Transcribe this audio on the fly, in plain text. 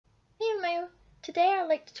today I'd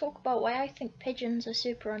like to talk about why I think pigeons are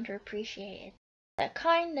super underappreciated. They're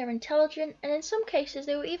kind, they're intelligent, and in some cases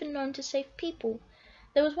they were even known to save people.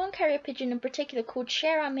 There was one carrier pigeon in particular called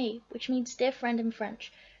cher ami, which means dear friend in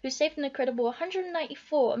French, who saved an incredible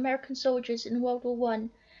 194 American soldiers in World War I.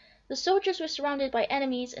 The soldiers were surrounded by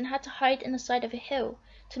enemies and had to hide in the side of a hill.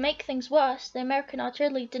 To make things worse, the American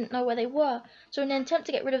artillery didn't know where they were, so in an attempt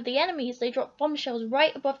to get rid of the enemies, they dropped bombshells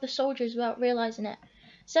right above the soldiers without realizing it.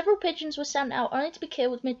 Several pigeons were sent out only to be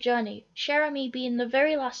killed mid-journey, cher ami being the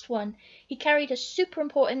very last one. He carried a super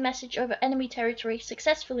important message over enemy territory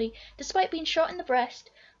successfully, despite being shot in the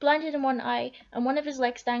breast, blinded in one eye, and one of his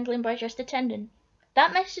legs dangling by just a tendon.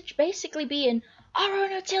 That message basically being, "Our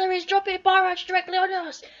own artillery is dropping a barrage directly on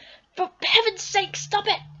us! For heaven's sake, stop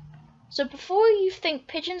it!" So before you think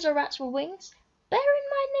pigeons are rats with wings, bear in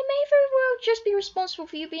mind they may very well just be responsible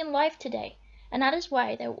for you being alive today. And that is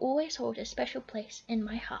why they will always hold a special place in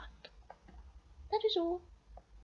my heart. That is all.